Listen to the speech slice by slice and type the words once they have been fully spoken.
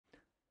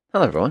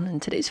Hello everyone, in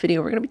today's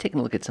video we're going to be taking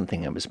a look at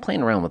something I was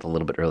playing around with a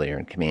little bit earlier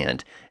in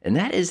Command, and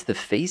that is the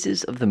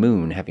phases of the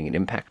moon having an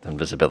impact on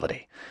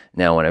visibility.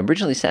 Now when I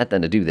originally sat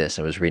down to do this,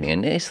 I was reading a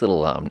nice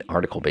little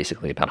article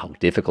basically about how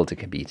difficult it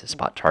can be to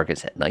spot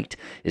targets at night,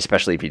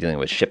 especially if you're dealing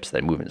with ships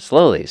that are moving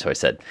slowly. So I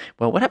said,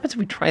 well, what happens if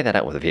we try that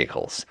out with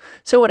vehicles?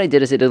 So what I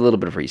did is I did a little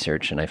bit of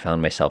research, and I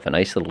found myself a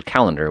nice little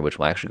calendar which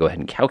will actually go ahead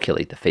and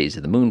calculate the phase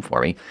of the moon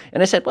for me,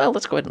 and I said, well,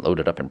 let's go ahead and load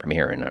it up in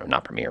Premiere, and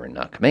not Premiere, in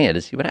Command,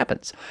 and see what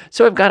happens.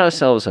 So I've got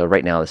ourselves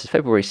right now, this is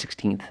February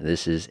 16th.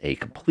 This is a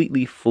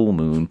completely full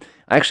moon.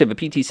 I actually have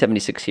a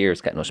PT-76 here.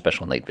 It's got no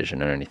special night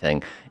vision or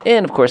anything.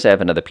 And of course, I have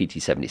another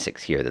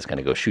PT-76 here that's going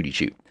to go shooty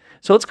shoot.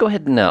 So let's go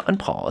ahead and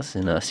unpause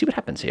and see what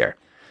happens here.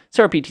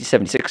 So our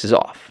PT-76 is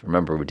off.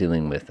 Remember, we're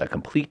dealing with a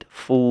complete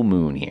full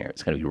moon here.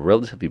 It's going to be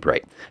relatively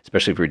bright,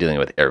 especially if we're dealing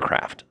with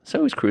aircraft.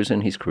 So he's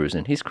cruising, he's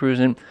cruising, he's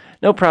cruising.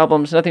 No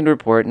problems, nothing to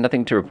report,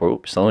 nothing to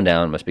report. Slowing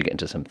down, must be getting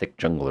to some thick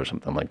jungle or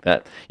something like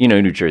that. You know,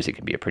 New Jersey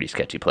can be a pretty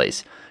sketchy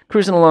place.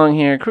 Cruising along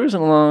here,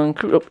 cruising along,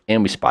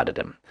 and we spotted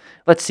him.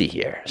 Let's see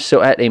here.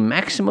 So at a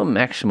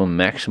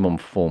maximum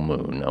full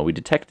moon, we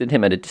detected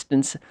him at a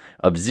distance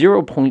of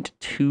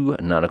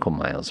 0.2 nautical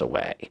miles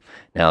away.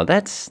 Now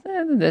that's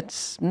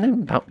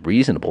about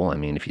reasonable. I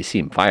mean, if you see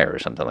him fire or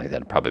something like that,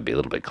 it'd probably be a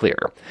little bit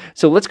clearer.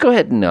 So let's go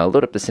ahead and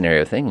load up the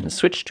scenario thing and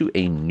switch to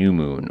a new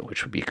moon,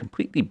 which would be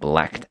completely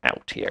blacked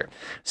out here.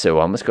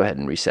 So let's go ahead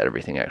and reset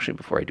everything actually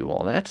before I do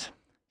all that.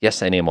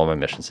 Yes, I name all my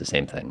missions the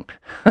same thing,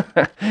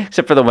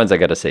 except for the ones I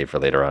got to save for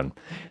later on.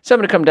 So I'm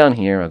going to come down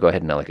here. I'll go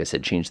ahead and, like I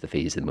said, change the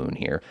phase of the moon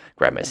here.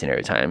 Grab my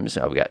scenario times.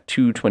 We got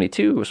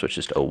 222. We'll switch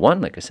this to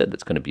 01. Like I said,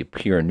 that's going to be a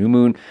pure new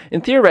moon.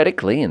 And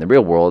theoretically, in the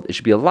real world, it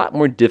should be a lot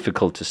more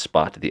difficult to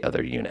spot the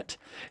other unit.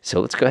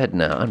 So let's go ahead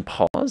and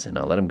unpause, and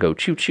I'll let him go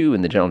choo-choo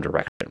in the general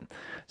direction.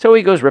 So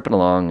he goes ripping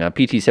along.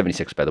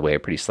 PT-76, by the way, are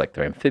pretty slick.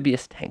 They're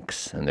amphibious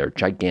tanks, and they're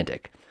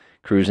gigantic.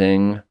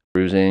 Cruising,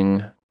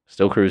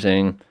 still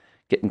cruising.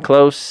 Getting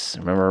close.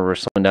 Remember, we're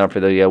slowing down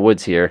for the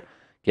woods here.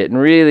 Getting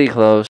really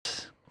close.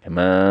 Come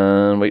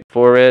on, wait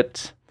for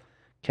it.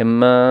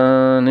 Come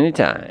on,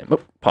 anytime. Oh,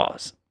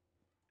 pause.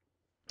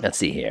 Let's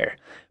see here.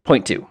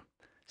 Point 2.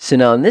 So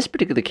now in this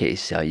particular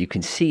case, you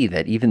can see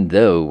that even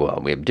though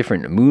we have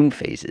different moon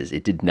phases,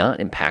 it did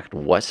not impact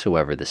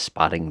whatsoever the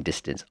spotting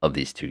distance of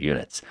these two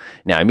units.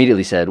 Now, I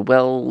immediately said,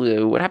 well,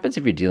 what happens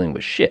if you're dealing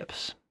with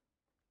ships?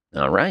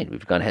 All right,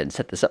 we've gone ahead and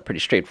set this up pretty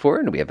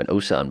straightforward. We have an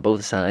OSA on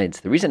both sides.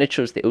 The reason I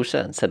chose the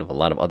OSA instead of a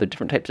lot of other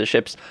different types of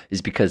ships is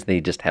because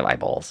they just have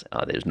eyeballs.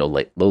 There's no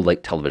low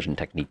light television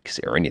techniques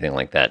or anything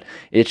like that.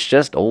 It's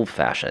just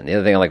old-fashioned. The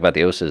other thing I like about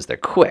the OSA is they're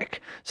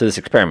quick, so this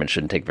experiment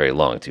shouldn't take very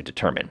long to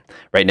determine.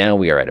 Right now,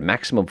 we are at a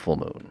maximum full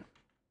moon.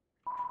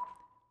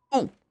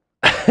 Ooh!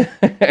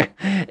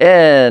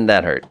 And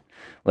that hurt.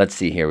 Let's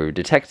see here. We were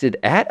detected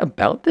at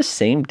about the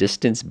same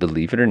distance,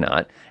 believe it or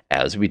not,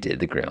 as we did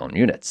the ground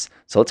units.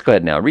 So let's go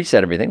ahead and now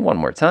reset everything one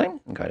more time.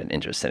 Go ahead and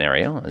enter a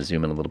scenario. I'll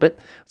zoom in a little bit.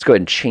 Let's go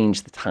ahead and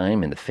change the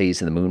time and the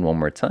phase of the moon one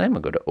more time.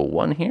 I'll go to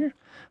 01 here.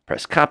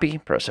 Press copy,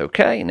 press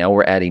OK. Now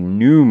we're at a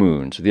new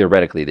moon. So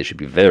theoretically, they should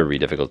be very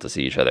difficult to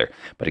see each other.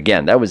 But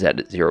again, that was at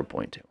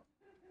 0.2.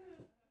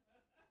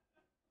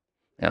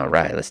 All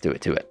right, let's do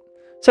it to it.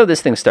 So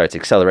this thing starts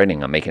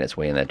accelerating. I'm making its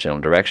way in that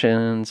general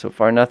direction. So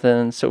far,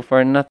 nothing. So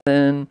far,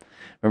 nothing.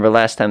 Remember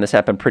last time this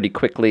happened pretty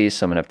quickly,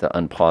 so I'm going to have to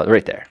unpause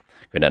right there.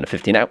 Go down to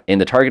 15 out, and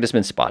the target has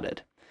been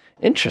spotted.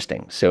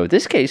 Interesting. So in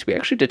this case, we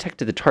actually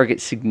detected the target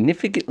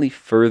significantly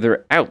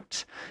further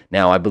out.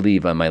 Now, I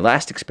believe on my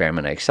last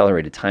experiment, I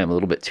accelerated time a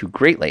little bit too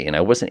greatly, and I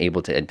wasn't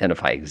able to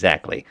identify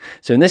exactly.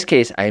 So in this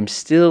case, I am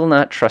still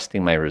not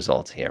trusting my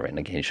results here. And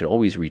again, you should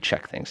always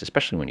recheck things,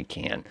 especially when you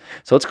can.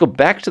 So let's go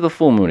back to the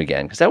full moon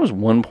again, because that was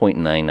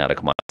 1.9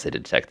 nautical miles they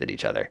detected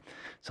each other.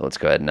 So let's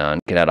go ahead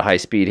and get out of high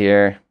speed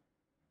here.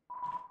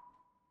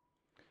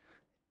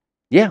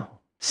 Yeah,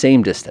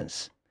 same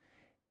distance.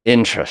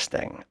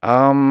 Interesting.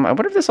 I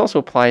wonder if this also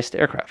applies to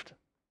aircraft.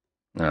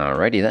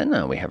 Alrighty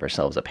then, we have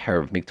ourselves a pair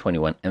of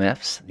MiG-21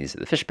 MFs. These are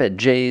the Fishbed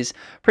Js.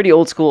 Pretty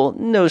old school,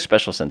 no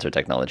special sensor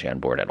technology on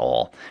board at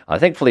all.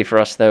 Thankfully for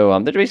us, though,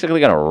 they're basically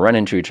going to run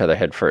into each other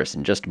head first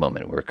in just a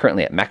moment. We're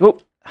currently at Mach... Oh!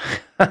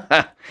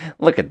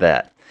 Look at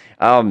that.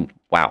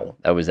 Wow,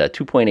 that was at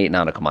 2.8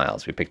 nautical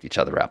miles. We picked each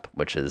other up,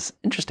 which is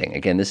interesting.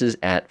 Again, this is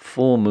at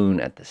full moon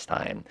at this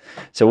time.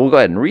 So we'll go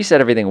ahead and reset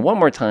everything one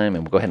more time,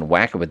 and we'll go ahead and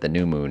whack it with the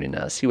new moon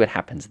and see what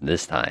happens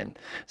this time.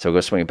 So we'll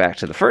go swing it back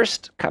to the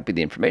first, copy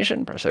the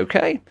information, press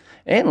OK,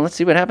 and let's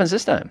see what happens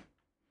this time.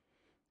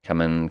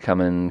 Coming.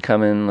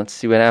 Let's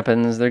see what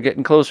happens. They're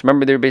getting close.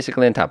 Remember, they're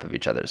basically on top of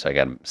each other, so I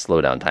got to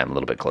slow down time a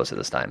little bit closer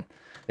this time.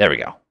 There we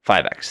go.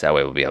 5x. That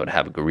way we'll be able to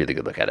have a really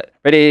good look at it.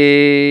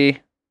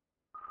 Ready?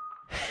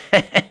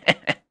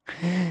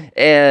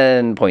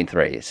 And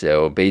 0.3.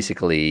 So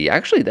basically,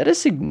 actually, that is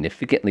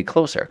significantly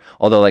closer.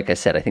 Although, like I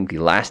said, I think the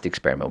last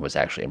experiment was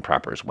actually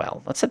improper as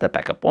well. Let's set that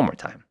back up one more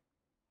time.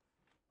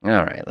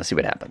 All right, let's see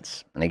what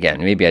happens. And again,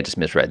 maybe I just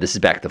misread. This is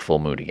back to full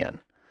moon again.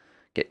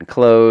 Getting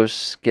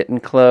close, getting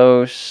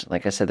close.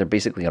 Like I said, they're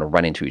basically going to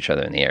run into each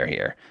other in the air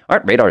here. All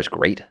right, radar is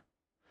great.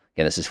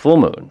 Again, this is full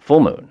moon, full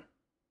moon.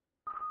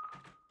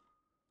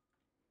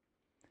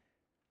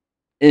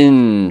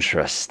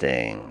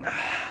 Interesting.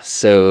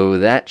 So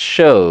that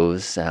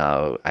shows,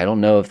 I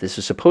don't know if this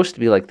was supposed to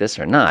be like this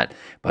or not,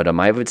 but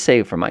I would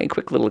say for my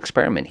quick little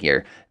experiment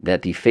here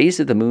that the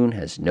phase of the moon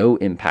has no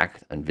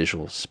impact on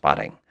visual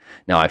spotting.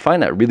 Now, I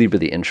find that really,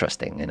 really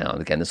interesting. And now,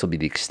 again, this will be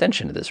the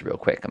extension of this real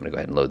quick. I'm going to go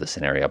ahead and load the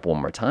scenario up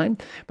one more time.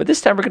 But this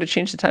time, we're going to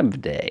change the time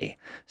of day.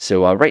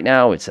 So right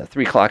now, it's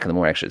 3 o'clock in the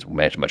morning. Actually, it's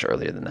much, much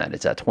earlier than that.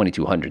 It's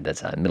 2200.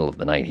 That's middle of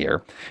the night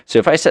here. So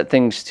if I set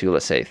things to,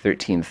 let's say,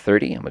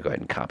 1330, I'm going to go ahead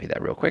and copy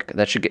that real quick.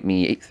 That should get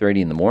me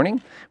 8:30 in the morning,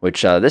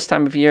 which this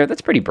time of year,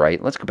 that's pretty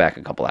bright. Let's go back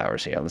a couple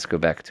hours here. Let's go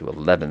back to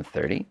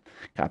 11:30.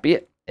 Copy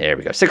it. There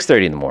we go,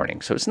 6:30 in the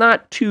morning. So it's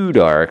not too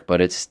dark,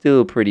 but it's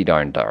still pretty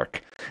darn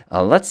dark.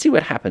 Let's see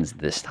what happens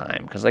this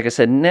time, because like I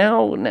said,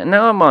 now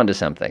I'm onto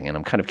something, and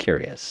I'm kind of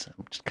curious.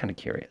 I'm just kind of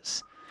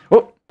curious.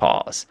 Oh,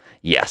 pause.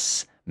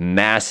 Yes,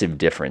 massive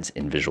difference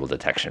in visual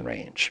detection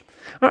range.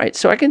 All right,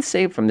 so I can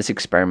say from this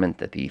experiment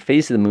that the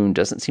phase of the moon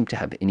doesn't seem to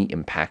have any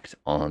impact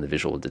on the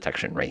visual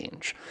detection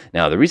range.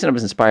 Now, the reason I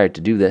was inspired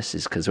to do this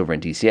is because over in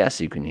DCS,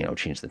 you can,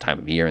 change the time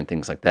of year and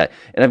things like that.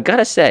 And I've got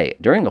to say,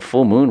 during a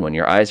full moon, when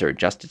your eyes are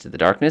adjusted to the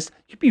darkness,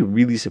 you'd be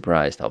really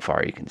surprised how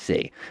far you can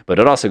see. But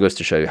it also goes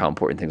to show you how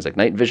important things like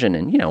night vision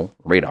and,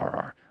 radar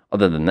are.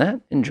 Other than that,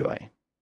 enjoy.